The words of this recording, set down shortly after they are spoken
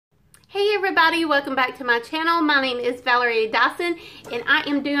Hey everybody, welcome back to my channel. My name is Valerie Dison and I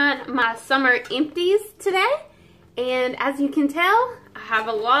am doing my summer empties today. And as you can tell, I have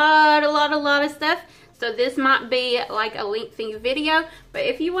a lot of stuff. So this might be like a lengthy video, but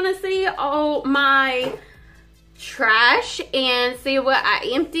if you want to see all my trash and see what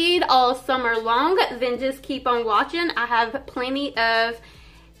I emptied all summer long, then just keep on watching. I have plenty of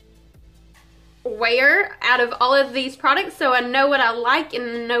wear out of all of these products, so I know what I like and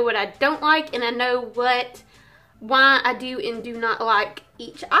I know what I don't like, and I know why I do and do not like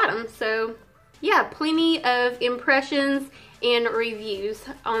each item. So yeah, plenty of impressions and reviews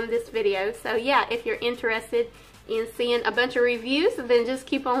on this video. So yeah, if you're interested in seeing a bunch of reviews, then just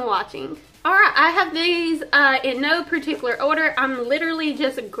keep on watching. Alright, I have these in no particular order. I'm literally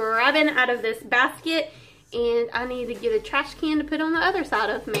just grabbing out of this basket, and I need to get a trash can to put on the other side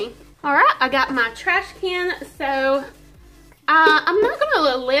of me. Alright, I got my trash can. So I'm not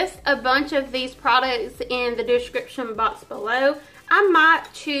going to list a bunch of these products in the description box below. I might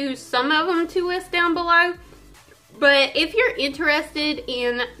choose some of them to list down below, but if you're interested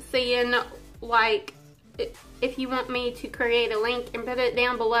in seeing, like, if you want me to create a link and put it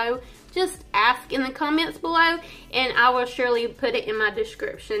down below, just ask in the comments below and I will surely put it in my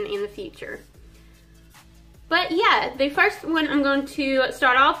description in the future. But yeah, the first one I'm going to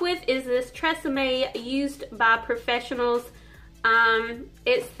start off with is this Tresemme Used by Professionals.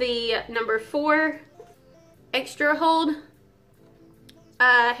 It's the number 4 extra hold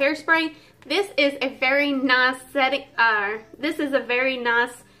hairspray. This is a very nice setting. This is a very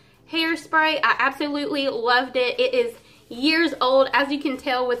nice hairspray. I absolutely loved it. It is years old, as you can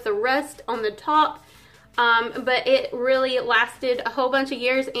tell with the rust on the top, but it really lasted a whole bunch of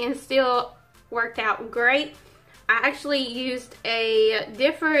years and still worked out great. I actually used a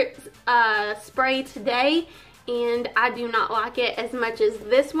different spray today and I do not like it as much as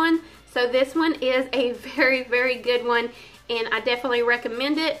this one. So this one is a very good one and I definitely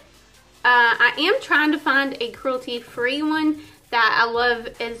recommend it. I am trying to find a cruelty-free one that I love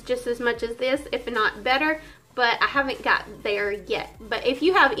just as much as this, if not better, but I haven't got there yet. But if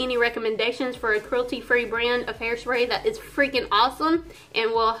you have any recommendations for a cruelty-free brand of hairspray that is freaking awesome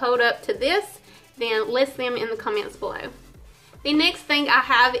and will hold up to this, then list them in the comments below. The next thing I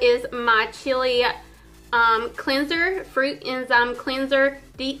have is my Chili cleanser, Fruit Enzyme Cleanser,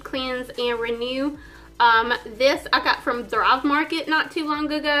 Deep Cleanse and Renew. This I got from Thrive Market not too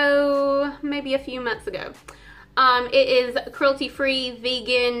long ago, maybe a few months ago. It is cruelty-free,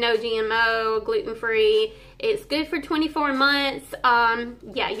 vegan, no GMO, gluten-free. It's good for 24 months.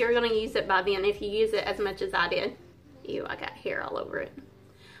 Yeah, you're going to use it by then if you use it as much as I did. Ew, I got hair all over it.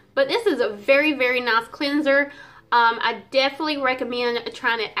 But this is a very nice cleanser. I definitely recommend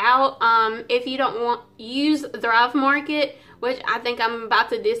trying it out. If you don't use Thrive Market, which I think I'm about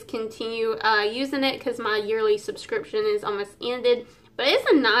to discontinue using it because my yearly subscription is almost ended. But it's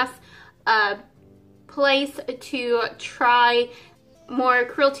a nice place to try more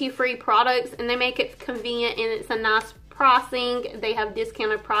cruelty-free products, and they make it convenient and it's a nice pricing. They have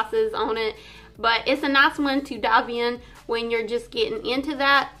discounted prices on it, but it's a nice one to dive in when you're just getting into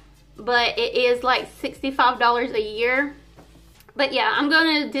that. But it is like $65 a year. But yeah, I'm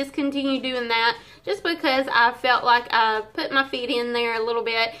going to discontinue doing that just because I felt like I put my feet in there a little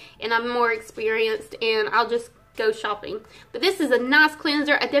bit and I'm more experienced and I'll just go shopping. But this is a nice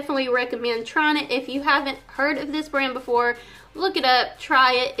cleanser. I definitely recommend trying it. If you haven't heard of this brand before, look it up,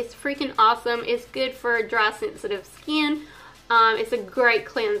 try it. It's freaking awesome. It's good for dry, sensitive skin. It's a great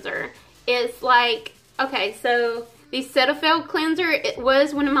cleanser. It's like, okay, so the Cetaphil cleanser, it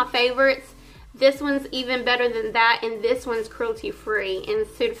was one of my favorites. This one's even better than that, and this one's cruelty-free, and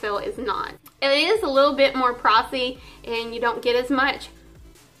Cetaphil is not. It is a little bit more pricey, and you don't get as much,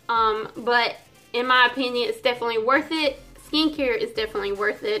 but in my opinion, it's definitely worth it. Skincare is definitely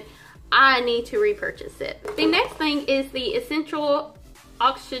worth it. I need to repurchase it. The next thing is the Essential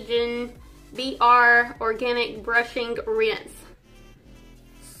Oxygen BR Organic Brushing Rinse.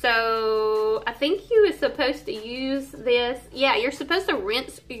 So I think you were supposed to use this. Yeah, you're supposed to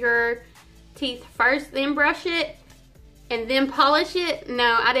rinse your teeth first, then brush it, and then polish it.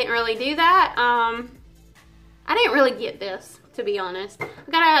 No, I didn't really do that. I didn't really get this, to be honest.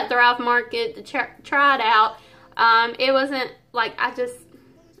 I got it at Thrive Market to try it out. It wasn't like, I don't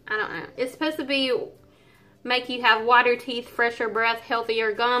know. It's supposed to be make you have whiter teeth, fresher breath,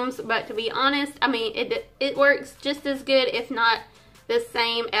 healthier gums, but to be honest, I mean, it works just as good, if not the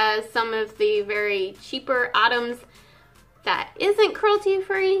same as some of the very cheaper items that isn't cruelty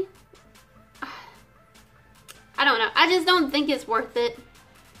free. I don't know. I just don't think it's worth it,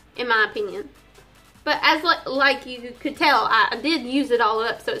 in my opinion. But as like you could tell, I did use it all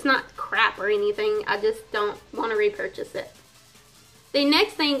up, so it's not crap or anything. I just don't want to repurchase it. The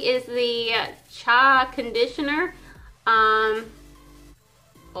next thing is the chai conditioner, Aubrey.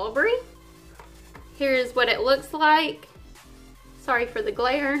 Here's what it looks like. Sorry for the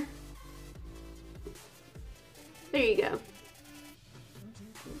glare. There you go.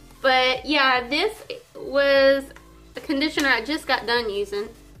 But yeah, this was a conditioner I just got done using.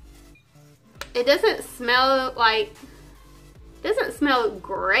 It doesn't smell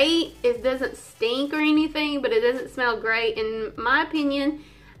great. It doesn't stink or anything, but it doesn't smell great. In my opinion,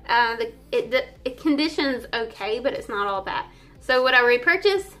 it conditions okay, but it's not all that. So would I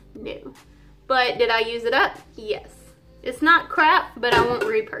repurchase? No. But did I use it up? Yes. It's not crap, but I won't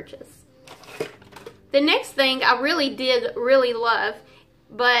repurchase. The next thing I really love,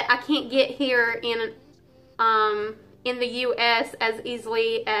 but I can't get here in the US as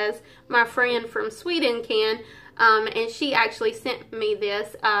easily as my friend from Sweden can, and she actually sent me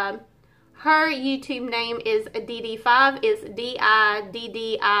this. Her YouTube name is DD5, it's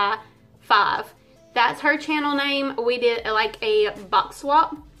DIDDI5. That's her channel name. We did like a box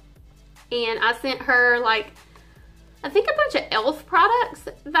swap, and I sent her like, I think a bunch of e.l.f. products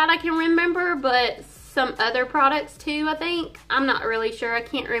that I can remember, but some other products too, I think. I'm not really sure, I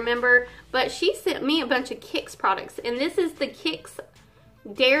can't remember. But she sent me a bunch of Kix products, and this is the Kix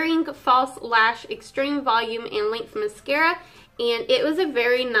Daring False Lash Extreme Volume and Length Mascara, and it was a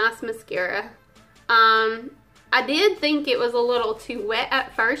very nice mascara. I did think it was a little too wet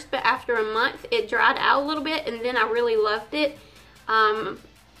at first, but after a month it dried out a little bit, and then I really loved it.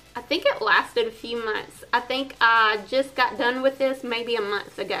 I think it lasted a few months. I think I just got done with this maybe a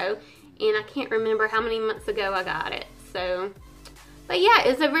month ago, and I can't remember how many months ago I got it. So, but yeah,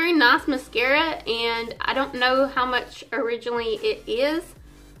 it's a very nice mascara, and I don't know how much originally it is,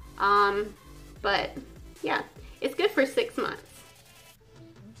 but yeah, it's good for 6 months.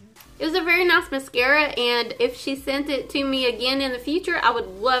 It was a very nice mascara, and if she sent it to me again in the future, I would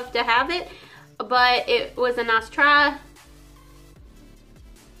love to have it, but it was a nice try.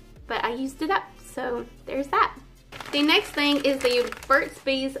 But I used it up, so there's that. The next thing is the Burt's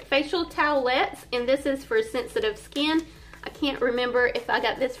Bees Facial Towelettes, and this is for sensitive skin. I can't remember if I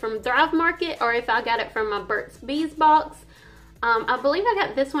got this from Thrive Market or if I got it from my Burt's Bees box. I believe I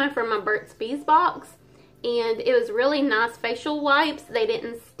got this one from my Burt's Bees box, and it was really nice facial wipes. They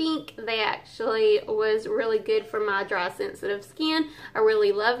didn't stink. They actually was really good for my dry sensitive skin. I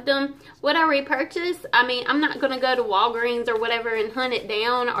really loved them. Would I repurchase? I mean, I'm not going to go to Walgreens or whatever and hunt it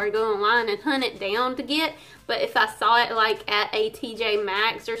down, or go online and hunt it down to get, but if I saw it like at a TJ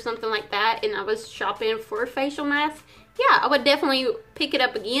Maxx or something like that and I was shopping for a facial mask, yeah, I would definitely pick it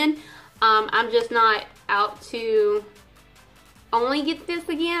up again. I'm just not out to only get this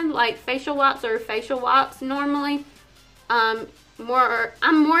again, like facial wipes or facial wipes normally. I'm more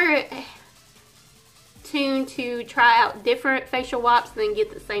tuned to try out different facial wipes than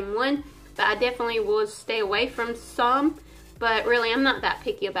get the same one, but I definitely will stay away from some. But really, I'm not that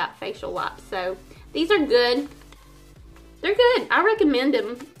picky about facial wipes, so these are good. They're good. I recommend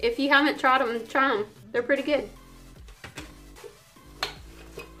them. If you haven't tried them, try them. They're pretty good.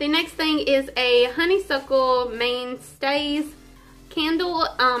 The next thing is a Honeysuckle Mainstays candle.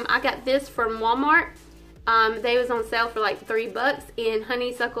 I got this from Walmart. They was on sale for like $3, and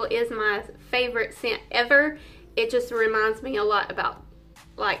honeysuckle is my favorite scent ever. It just reminds me a lot about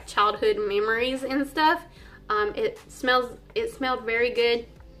like childhood memories and stuff. It smelled very good.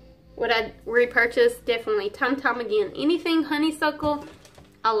 Would I repurchase? Definitely, time again. Anything honeysuckle,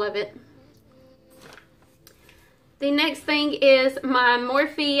 I love it. The next thing is my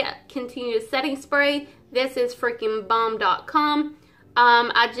Morphe Continuous Setting Spray. This is freaking bomb.com.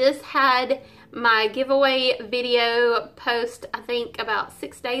 I just had my giveaway video post, I think about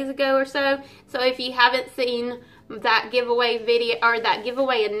 6 days ago or so. So if you haven't seen that giveaway video or that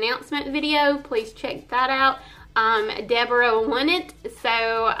giveaway announcement video, please check that out. Deborah won it,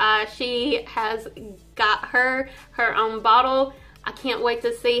 so she has got her own bottle. I can't wait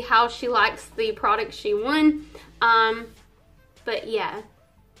to see how she likes the product she won. But yeah,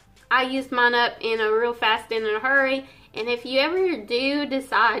 I used mine up in a real fast and in a hurry. And if you ever do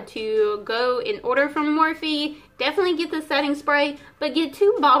decide to go and order from Morphe, definitely get the setting spray, but get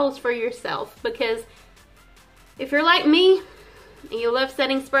 2 bottles for yourself, because if you're like me and you love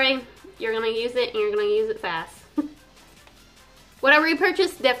setting spray, you're going to use it and you're going to use it fast. Would I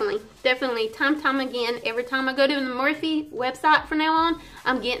repurchase? Definitely. Definitely. Time again. Every time I go to the Morphe website from now on,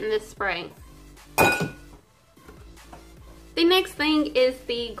 I'm getting this spray. The next thing is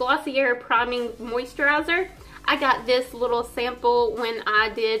the Glossier Priming Moisturizer. I got this little sample when I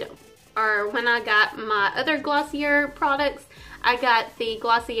did or when I got my other Glossier products, I got the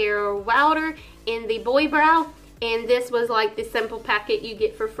Glossier Wilder in the Boy Brow, and this was like the simple packet you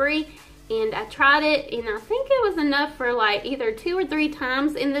get for free. And I tried it, and I think it was enough for like either 2 or 3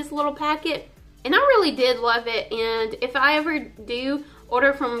 times in this little packet. And I really did love it, and if I ever do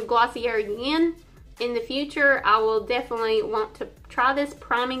order from Glossier again in the future, I will definitely want to try this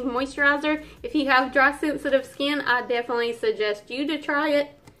priming moisturizer. If you have dry sensitive skin, I definitely suggest you to try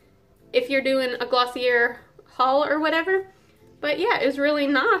it if you're doing a Glossier haul or whatever. But yeah, it was really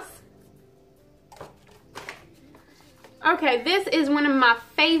nice. Okay, this is one of my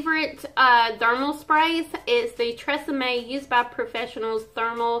favorite thermal sprays. It's the Tresemme Used by Professionals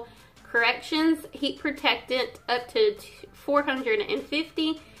Thermal Corrections Heat Protectant up to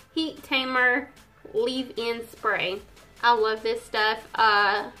 450 Heat Tamer Leave-In Spray. I love this stuff.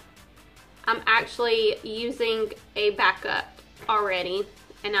 I'm actually using a backup already,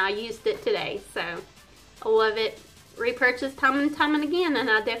 and I used it today, so I love it. Repurchased time and time and again, and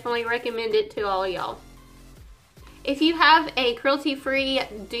I definitely recommend it to all y'all. If you have a cruelty-free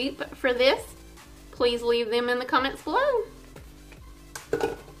dupe for this, please leave them in the comments below.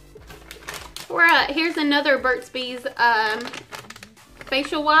 Here's another Burt's Bees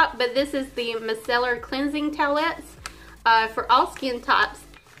facial wipe, but this is the Micellar Cleansing Towelettes for all skin types.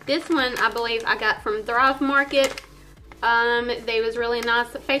 This one I believe I got from Thrive Market. They was really nice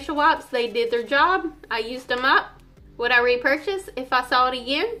facial wipes. They did their job. I used them up. Would I repurchase if I saw it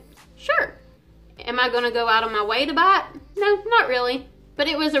again? Sure. Am I going to go out of my way to buy it? No, not really. But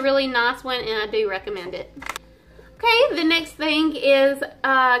it was a really nice one, and I do recommend it. Okay, the next thing is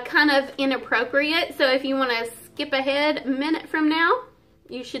kind of inappropriate. So if you want to skip ahead a minute from now,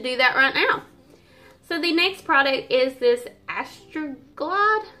 you should do that right now. So the next product is this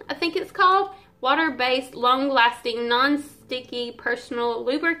Astroglide, I think it's called. Water-based, long-lasting, non-sticky personal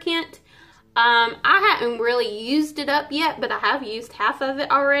lubricant. I haven't really used it up yet, but I have used half of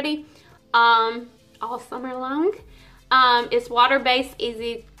it already. All summer long. It's water-based,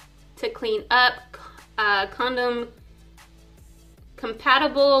 easy to clean up, condom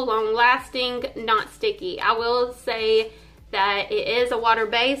compatible, long-lasting, not sticky. I will say that it is a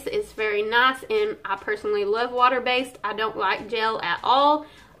water-based. It's very nice, and I personally love water-based. I don't like gel at all.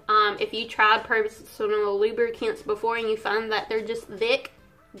 If you tried personal lubricants before and you find that they're just thick,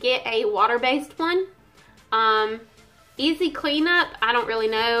 get a water-based one. Easy cleanup, I don't really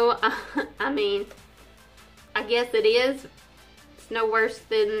know. I mean, I guess it is. It's no worse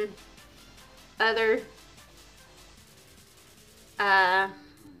than other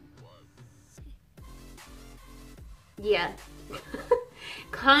yeah.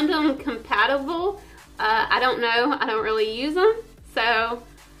 Condom compatible. I don't know. I don't really use them. So,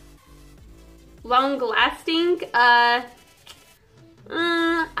 long lasting. I've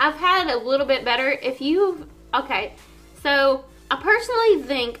had a little bit better. If you, okay. So, I personally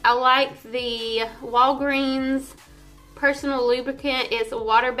think I like the Walgreens personal lubricant. It's a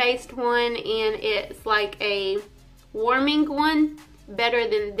water-based one, and it's like a warming one, better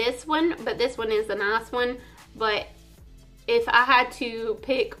than this one, but this one is a nice one. But if I had to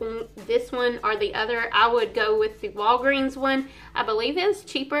pick this one or the other, I would go with the Walgreens one. I believe it's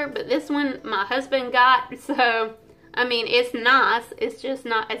cheaper, but this one my husband got, so I mean, it's nice. It's just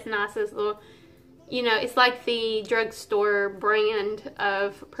not as nice as the, you know, it's like the drugstore brand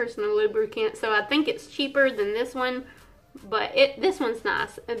of personal lubricant. So I think it's cheaper than this one, but this one's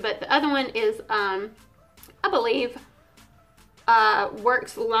nice. But the other one is, I believe,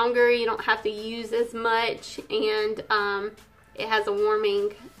 works longer. You don't have to use as much, and it has a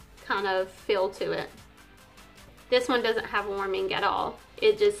warming kind of feel to it. This one doesn't have warming at all.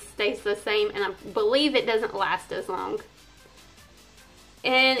 It just stays the same, and I believe it doesn't last as long.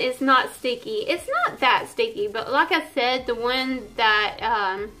 And it's not sticky. It's not that sticky, but like I said, the one that,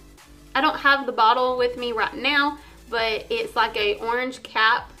 I don't have the bottle with me right now, but it's like a orange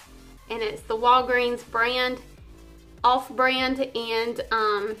cap, and it's the Walgreens brand, off-brand, and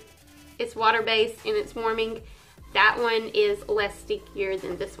it's water-based and it's warming. That one is less stickier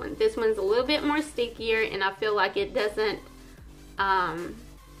than this one. This one's a little bit more stickier, and I feel like it doesn't,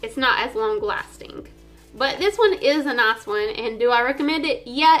 it's not as long-lasting. But this one is a nice one, and do I recommend it?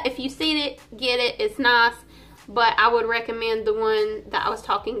 Yeah, if you've seen it, get it. It's nice, but I would recommend the one that I was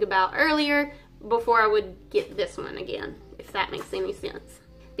talking about earlier before I would get this one again, if that makes any sense.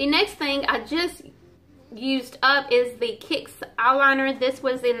 The next thing I just used up is the Kix eyeliner. This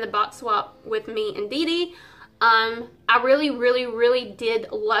was in the box swap with me and Dee Dee. I really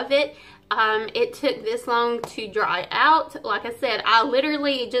did love it. It took this long to dry out. Like I said, I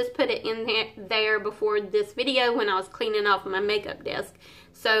literally just put it in there before this video when I was cleaning off my makeup desk.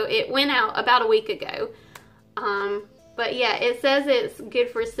 So it went out about a week ago. But yeah, it says it's good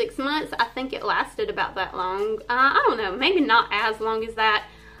for 6 months. I think it lasted about that long. I don't know, maybe not as long as that.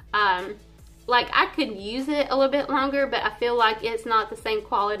 Like, I could use it a little bit longer, but I feel like it's not the same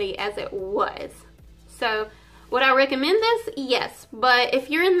quality as it was. So, would I recommend this? Yes. But if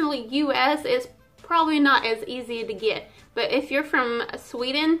you're in the US, it's probably not as easy to get. But if you're from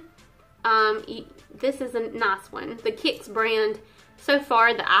Sweden, this is a nice one. The Kicks brand, so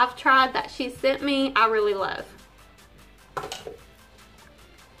far that I've tried that she sent me, I really love.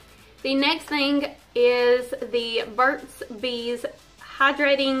 The next thing is the Burt's Bees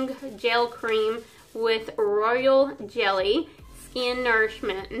Hydrating Gel Cream with Royal Jelly Skin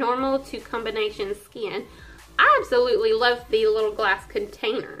Nourishment, normal to combination skin. I absolutely love the little glass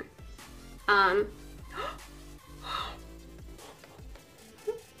container.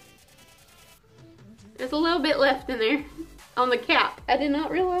 There's a little bit left in there on the cap. I did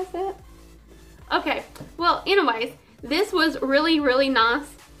not realize that. Okay, well, anyways, this was really, really nice.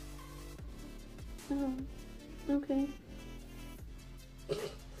 Oh, okay.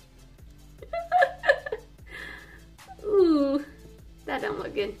 Ooh, that don't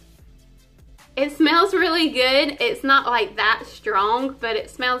look good. It smells really good. It's not like that strong, but it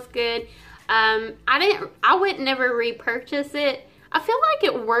smells good. I would never repurchase it. I feel like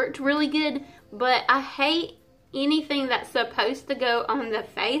it worked really good, but I hate anything that's supposed to go on the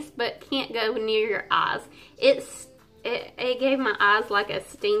face but can't go near your eyes. It gave my eyes like a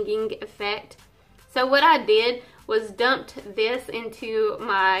stinging effect. So what I did was dumped this into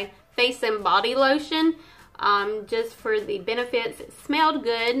my face and body lotion, just for the benefits. It smelled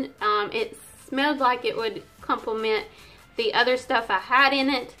good. It smelled like it would complement the other stuff I had in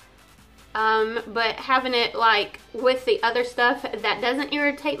it. But having it like with the other stuff that doesn't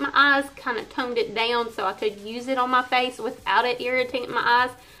irritate my eyes kind of toned it down so I could use it on my face without it irritating my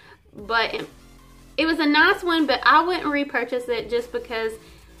eyes. But it was a nice one, but I wouldn't repurchase it just because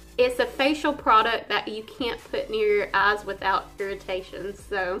it's a facial product that you can't put near your eyes without irritation.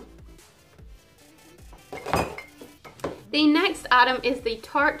 So the next item is the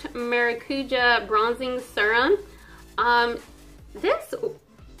Tarte Maracuja Bronzing Serum. This,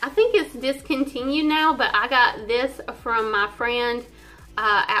 I think it's discontinued now, but I got this from my friend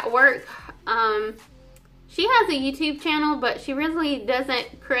at work. She has a YouTube channel, but she really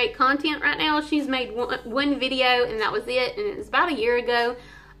doesn't create content right now. She's made one video, and that was it, and it was about a year ago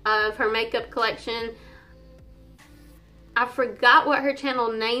of her makeup collection. I forgot what her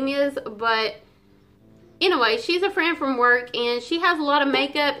channel name is, but anyway, she's a friend from work, and she has a lot of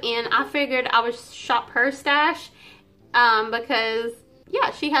makeup, and I figured I would shop her stash because,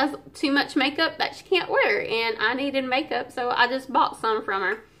 yeah, she has too much makeup that she can't wear, and I needed makeup, so I just bought some from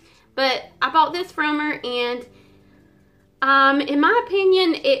her. But I bought this from her, and in my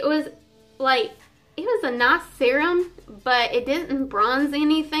opinion, it was a nice serum, but it didn't bronze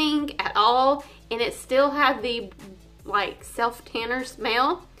anything at all, and it still had the like self-tanner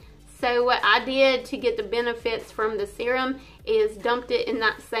smell. So what I did to get the benefits from the serum is dumped it in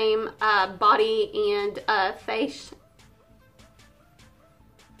that same body and face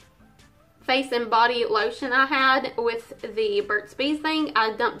and body lotion I had with the Burt's Bees thing.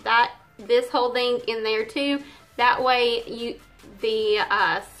 I dumped this whole thing in there too. That way the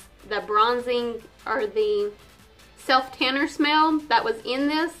bronzing or the self-tanner smell that was in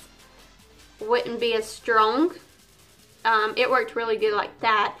this wouldn't be as strong. It worked really good like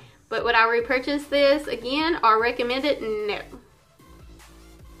that. But would I repurchase this again or recommend it? No.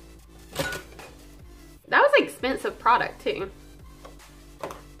 That was an expensive product too.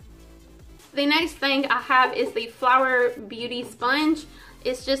 The next thing I have is the Flower Beauty Sponge.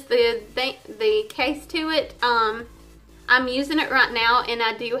 It's just the case to it. I'm using it right now, and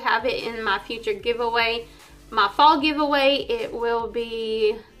I do have it in my future giveaway. My fall giveaway, it will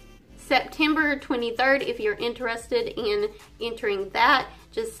be September 23rd. If you're interested in entering that,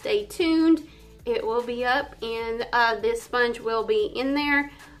 just stay tuned. It will be up, and this sponge will be in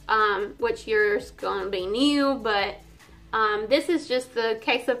there, which yours gonna be new, but this is just the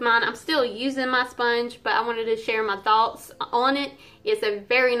case of mine. I'm still using my sponge, but I wanted to share my thoughts on it. It's a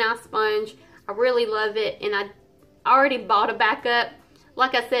very nice sponge. I really love it, and I already bought a backup.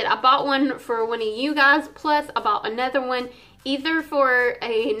 Like I said, I bought one for one of you guys, plus I bought another one either for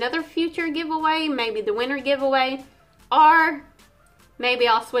another future giveaway, maybe the winter giveaway, or maybe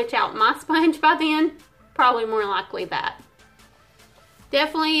I'll switch out my sponge by then. Probably more likely that.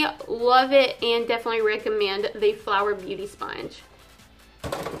 Definitely love it and definitely recommend the Flower Beauty Sponge.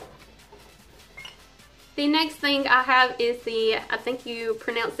 The next thing I have is the, I think you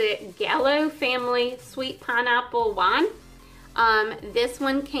pronounce it Gallo Family Sweet Pineapple Wine. This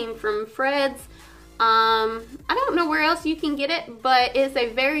one came from Fred's. I don't know where else you can get it, but it's a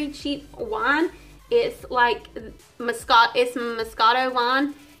very cheap wine. It's like Moscato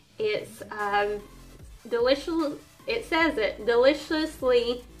wine. It's delicious. It says it,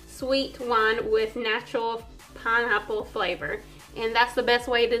 deliciously sweet wine with natural pineapple flavor, and that's the best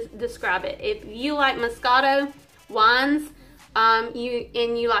way to describe it. If you like Moscato wines,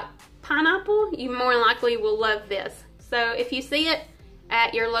 you like pineapple, you more than likely will love this. So if you see it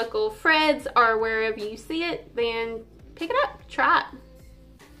at your local Fred's or wherever you see it, then pick it up, try it.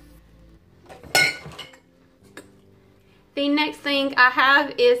 The next thing I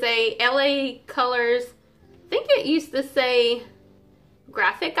have is a LA Colors, I think it used to say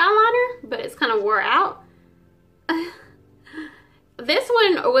graphic eyeliner, but it's kind of wore out. This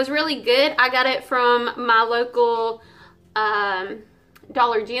one was really good. I got it from my local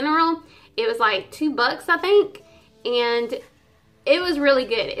Dollar General. It was like $2, I think, and it was really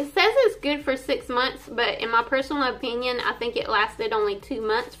good. It says it's good for 6 months, but in my personal opinion, I think it lasted only 2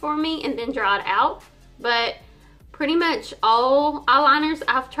 months for me and then dried out. But pretty much all eyeliners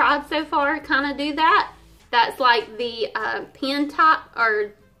I've tried so far kind of do that. That's like the pen top,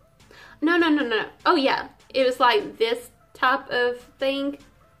 or no. Oh yeah, it was like this type of thing.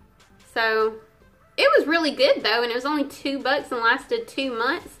 So it was really good though, and it was only $2 and lasted 2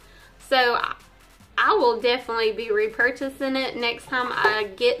 months. So I will definitely be repurchasing it next time I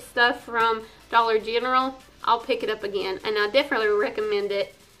get stuff from Dollar General. I'll pick it up again, and I definitely recommend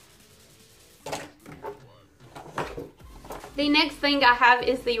it. The next thing I have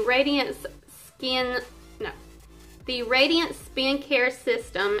is the Radiant Spin Care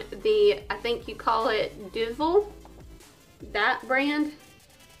System. I think you call it Duvel, that brand.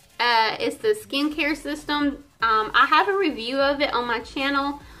 It's the skincare system. I have a review of it on my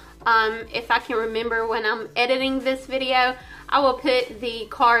channel. If I can remember when I'm editing this video, I will put the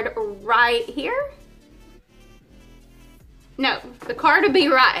card right here. No, the card will be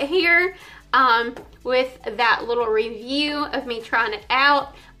right here with that little review of me trying it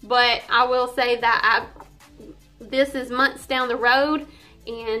out. But I will say that this is months down the road,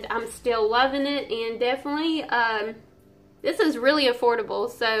 and I'm still loving it, and definitely this is really affordable.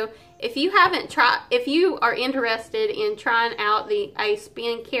 So if you are interested in trying out a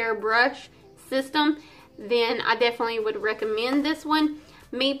spin care brush system, then I definitely would recommend this one.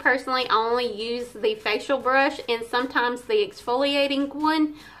 Me personally, I only use the facial brush and sometimes the exfoliating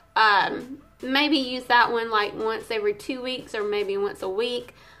one. Maybe use that one like once every 2 weeks or maybe once a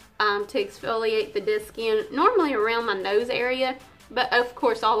week to exfoliate the dead skin, normally around my nose area, but of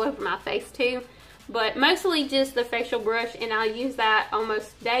course all over my face too. But mostly just the facial brush, and I use that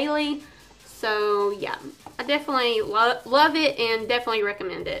almost daily. So yeah, I definitely love it and definitely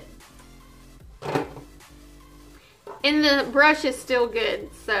recommend it. And the brush is still good.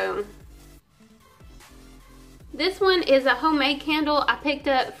 So this one is a homemade candle I picked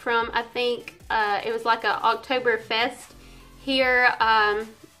up from, I think it was like a Oktoberfest here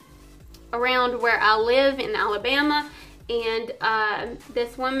around where I live in Alabama. And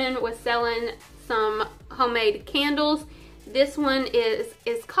this woman was selling some homemade candles. This one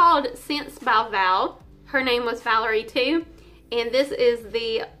is called Scents by Val. Her name was Valerie too. And this is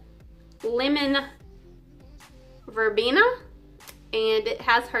the Lemon Verbena, and it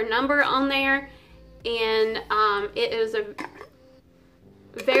has her number on there. And it is a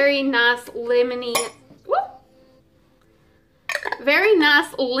very nice lemony, very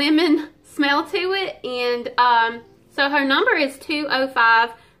nice lemon smell to it. And so her number is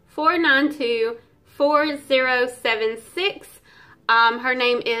 205-492-4076. Her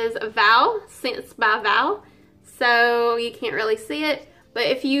name is Val, Scents by Val. So you can't really see it, but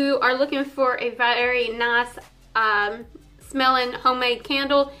if you are looking for a very nice smelling homemade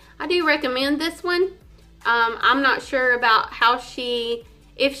candle, I do recommend this one. I'm not sure about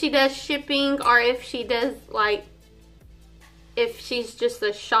if she does shipping, or if she does if she's just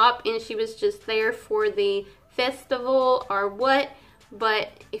a shop and she was just there for the festival or what. But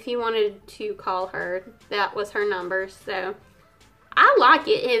if you wanted to call her, that was her number. So I like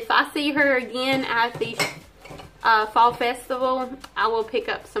it. If I see her again at the fall festival, I will pick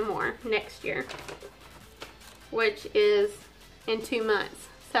up some more next year, which is in 2 months.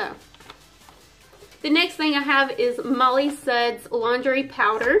 So the next thing I have is Molly Suds laundry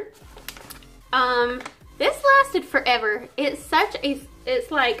powder. This lasted forever. It's 70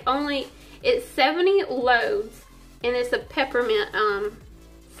 loads, and it's a peppermint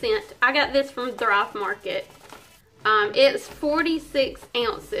scent. I got this from Thrive Market. It's 46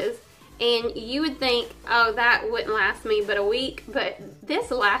 ounces, and you would think, oh, that wouldn't last me but a week, but this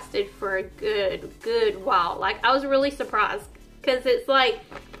lasted for a good while. Like, I was really surprised because it's like,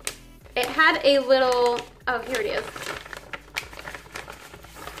 it had a little, oh, here it is.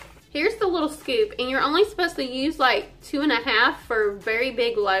 Here's the little scoop, and you're only supposed to use like 2.5 for very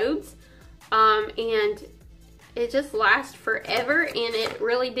big loads, and it just lasts forever, and it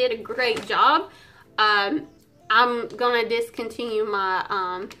really did a great job. I'm gonna discontinue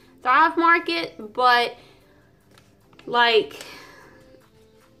my Thrive Market, but like,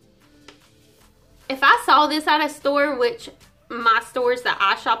 if I saw this at a store, which my stores that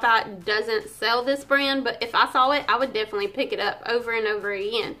I shop at doesn't sell this brand, but if I saw it, I would definitely pick it up over and over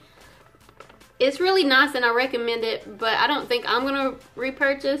again. It's really nice and I recommend it, but I don't think I'm gonna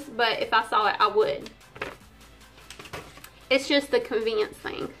repurchase, but if I saw it, I would. It's just the convenience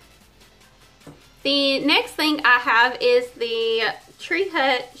thing. The next thing I have is the Tree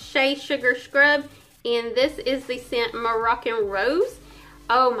Hut Shea Sugar Scrub, and this is the scent Moroccan Rose.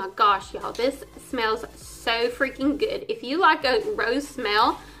 Oh my gosh, y'all, this smells so freaking good. If you like a rose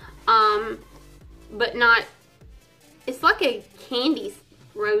smell, but not, it's like a candy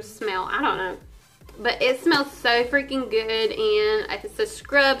rose smell, I don't know. But it smells so freaking good, and it's a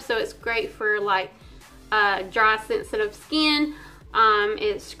scrub, so it's great for like dry, sensitive skin.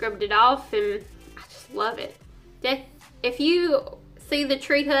 It scrubbed it off, and I just love it. If you see the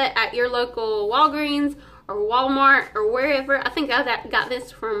Tree Hut at your local Walgreens or Walmart or wherever, I think I got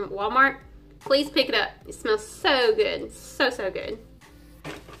this from Walmart, please pick it up. It smells so good, so good.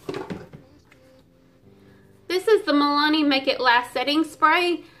 This is the Milani Make It Last Setting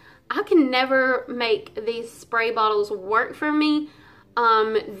Spray. I can never make these spray bottles work for me.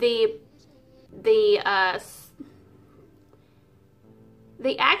 The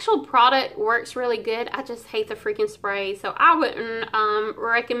actual product works really good. I just hate the freaking spray, so I wouldn't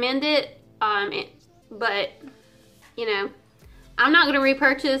recommend it. But you know, I'm not gonna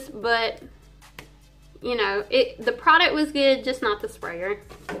repurchase. But you know, the product was good, just not the sprayer.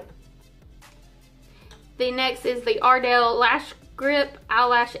 The next is the Ardell Lash Grip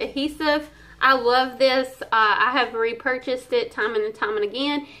Eyelash Adhesive. I love this. I have repurchased it time and time and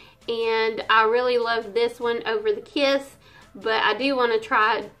again, and I really love this one over the Kiss, but I do want to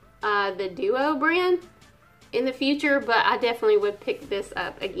try the Duo brand in the future, but I definitely would pick this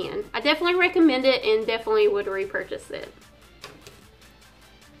up again. I definitely recommend it and definitely would repurchase it.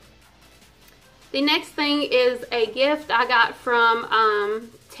 The next thing is a gift I got from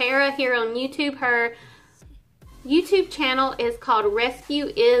Tara here on YouTube. Her YouTube channel is called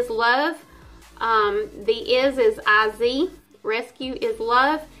Rescue Is Love. The is IZ. Rescue Is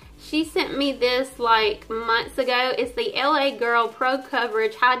Love. She sent me this like months ago. It's the LA Girl Pro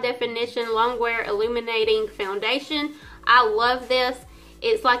Coverage High Definition Longwear Illuminating Foundation. I love this.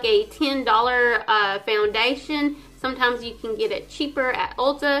 It's like a $10 foundation. Sometimes you can get it cheaper at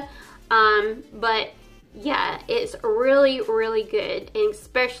Ulta. But yeah, it's really good, and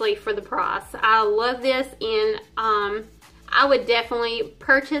especially for the price. I love this, and I would definitely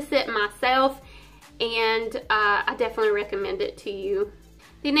purchase it myself, and I definitely recommend it to you.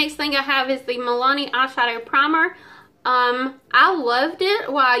 The next thing I have is the Milani Eyeshadow Primer. I loved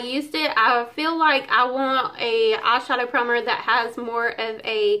it while I used it. I feel like I want a eyeshadow primer that has more of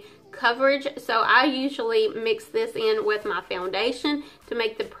a coverage, so I usually mix this in with my foundation to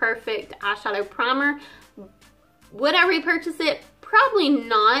make the perfect eyeshadow primer. Would I repurchase it? Probably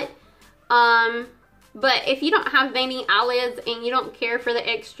not. But if you don't have veiny eyelids and you don't care for the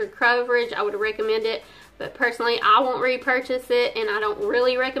extra coverage, I would recommend it. But personally, I won't repurchase it, and I don't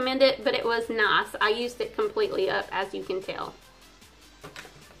really recommend it, but it was nice. I used it completely up, as you can tell.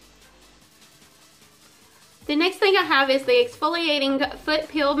 The next thing I have is the exfoliating foot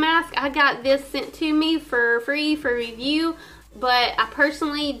peel mask. I got this sent to me for free for review, but I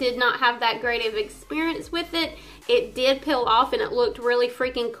personally did not have that great of experience with it. It did peel off and it looked really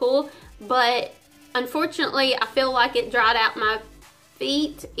freaking cool, but unfortunately I feel like it dried out my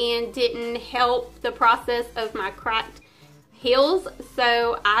feet and didn't help the process of my cracked heels,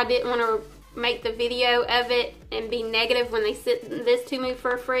 so I didn't want to make the video of it and be negative when they sent this to me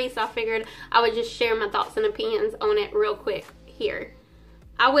for free, so I figured I would just share my thoughts and opinions on it real quick here.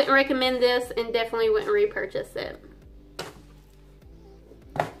 I wouldn't recommend this and definitely wouldn't repurchase it.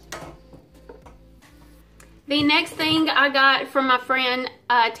 The next thing I got from my friend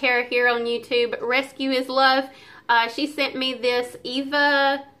Tara here on YouTube, Rescue Is Love. She sent me this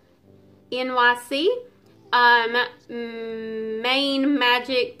Eva NYC Main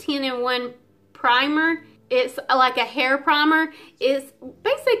Magic 10-in-1 primer. It's like a hair primer. It's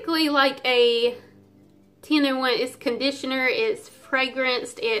basically like a 10-in-1. It's conditioner, it's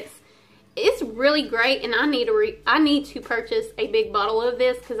fragranced, it's really great, and I need to purchase a big bottle of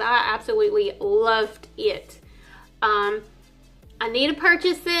this because I absolutely loved it. I need to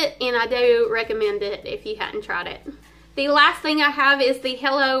purchase it, and I do recommend it if you hadn't tried it. The last thing I have is the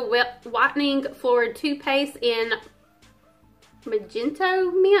Hello Whitening Fluoride Toothpaste in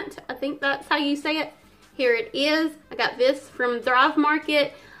Mojito Mint. I think that's how you say it. Here it is. I got this from Thrive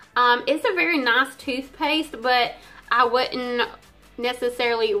Market. It's a very nice toothpaste, but I wouldn't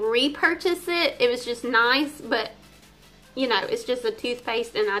necessarily repurchase it. It was just nice, but you know, it's just a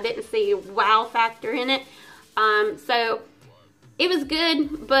toothpaste and I didn't see a wow factor in it. So it was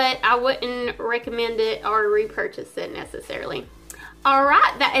good, but I wouldn't recommend it or repurchase it necessarily.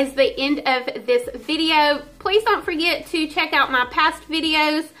 Alright, that is the end of this video. Please don't forget to check out my past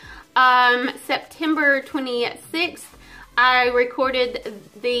videos. September 26th, I recorded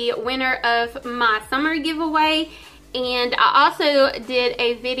the winner of my summer giveaway, and I also did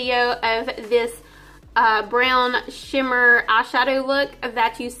a video of this brown shimmer eyeshadow look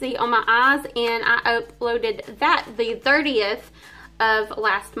that you see on my eyes, and I uploaded that the 30th of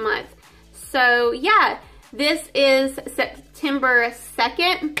last month. So yeah, this is September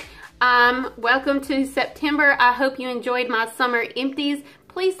 2nd. Welcome to September. I hope you enjoyed my summer empties.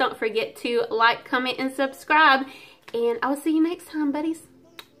 Please don't forget to like, comment, and subscribe, and I'll see you next time, buddies.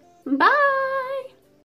 Bye!